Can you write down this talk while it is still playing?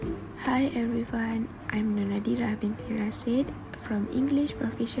Hi everyone, I'm Nonadira binti Rasid from English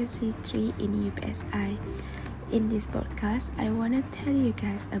Proficiency 3 in UPSI. In this podcast, I want to tell you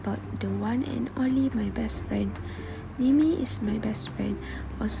guys about the one and only my best friend. Mimi is my best friend,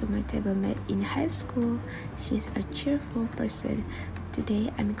 also my table mate in high school. She's a cheerful person. Today,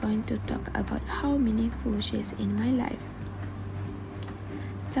 I'm going to talk about how meaningful she is in my life.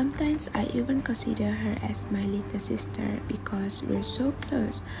 Sometimes I even consider her as my little sister because we're so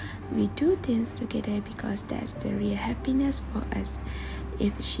close. We do things together because that's the real happiness for us.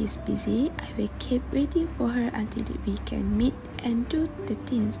 If she's busy, I will keep waiting for her until we can meet and do the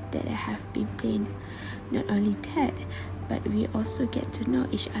things that I have been planned. Not only that, but we also get to know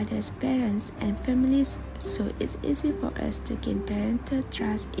each other's parents and families, so it's easy for us to gain parental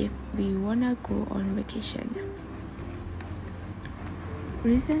trust if we wanna go on vacation.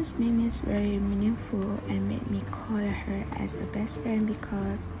 Reasons Mimi is very meaningful and made me call her as a best friend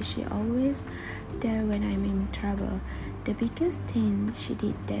because she always there when I'm in trouble. The biggest thing she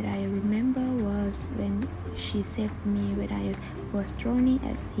did that I remember was when she saved me when I was drowning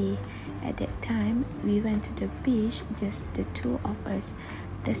at sea. At that time, we went to the beach, just the two of us.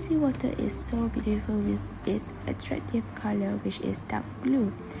 The seawater is so beautiful with its attractive color, which is dark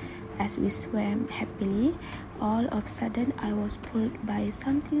blue. As we swam happily, all of a sudden I was pulled by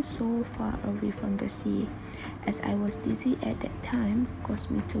something so far away from the sea. As I was dizzy at that time, caused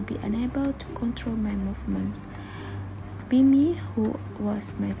me to be unable to control my movements. Mimi, who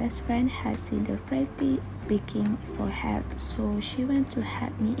was my best friend, had seen the frantic begging for help, so she went to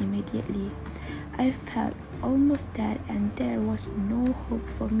help me immediately. I felt almost dead and there was no hope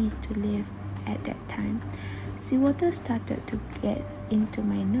for me to live at that time. Seawater started to get into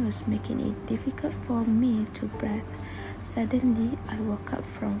my nose, making it difficult for me to breathe. Suddenly, I woke up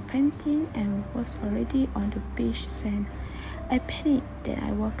from fainting and was already on the beach sand. I panicked, then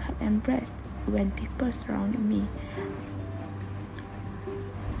I woke up and breathed when people surrounded me.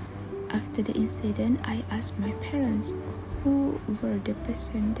 After the incident, I asked my parents who were the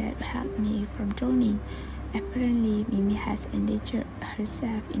person that helped me from drowning. Apparently, Mimi has endangered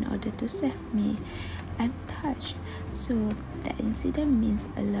herself in order to save me. I'm touched, so that incident means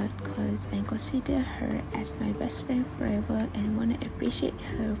a lot because I consider her as my best friend forever and want to appreciate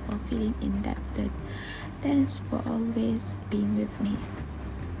her for feeling indebted. Thanks for always being with me.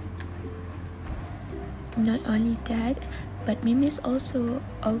 Not only that, but Mimi is also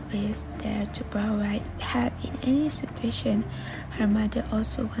always there to provide help in any situation. Her mother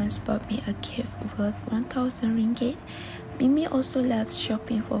also once bought me a gift worth 1,000 ringgit. Mimi also loves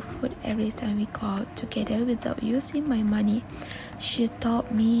shopping for food every time we go out together without using my money. She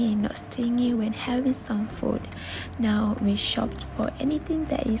taught me not stingy when having some food. Now we shopped for anything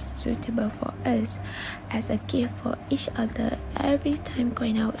that is suitable for us as a gift for each other every time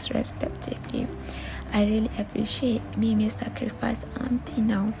going out respectively. I really appreciate Mimi's sacrifice until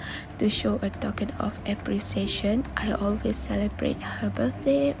now. To show a token of appreciation, I always celebrate her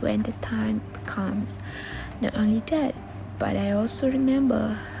birthday when the time comes. Not only that, but I also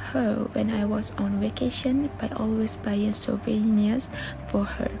remember her when I was on vacation by always buying souvenirs for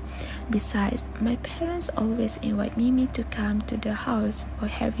her. Besides, my parents always invite Mimi to come to the house for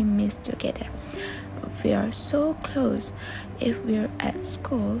having meals together. We are so close. If we're at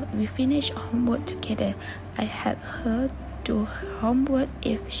school, we finish homework together. I help her do her homework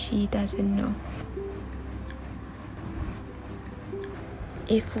if she doesn't know.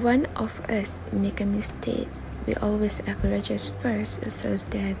 If one of us make a mistake, we always apologize first so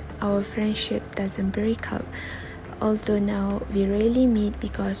that our friendship doesn't break up. Although now we rarely meet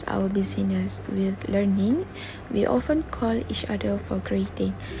because our busyness with learning, we often call each other for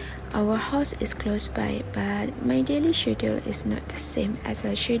greeting. Our house is close by, but my daily schedule is not the same as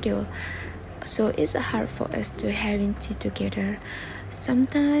her schedule, so it's hard for us to having tea together.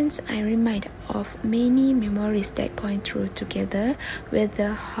 Sometimes I remind of many memories that going through together, whether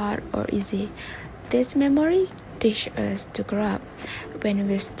hard or easy. This memory teach us to grow up. When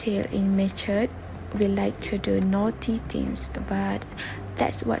we're still immature, we like to do naughty things, but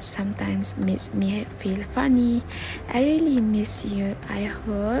that's what sometimes makes me feel funny. I really miss you. I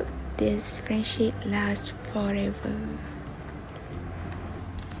hope this friendship lasts forever.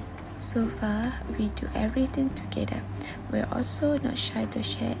 So far, we do everything together. We're also not shy to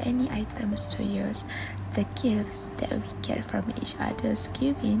share any items to use. The gifts that we get from each other's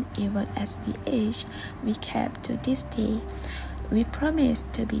giving, even as we age, we kept to this day. We promise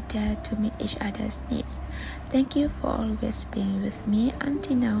to be there to meet each other's needs. Thank you for always being with me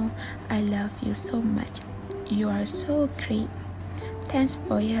until now. I love you so much. You are so great. Thanks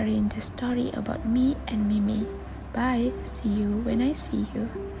for hearing the story about me and Mimi. Bye. See you when I see you.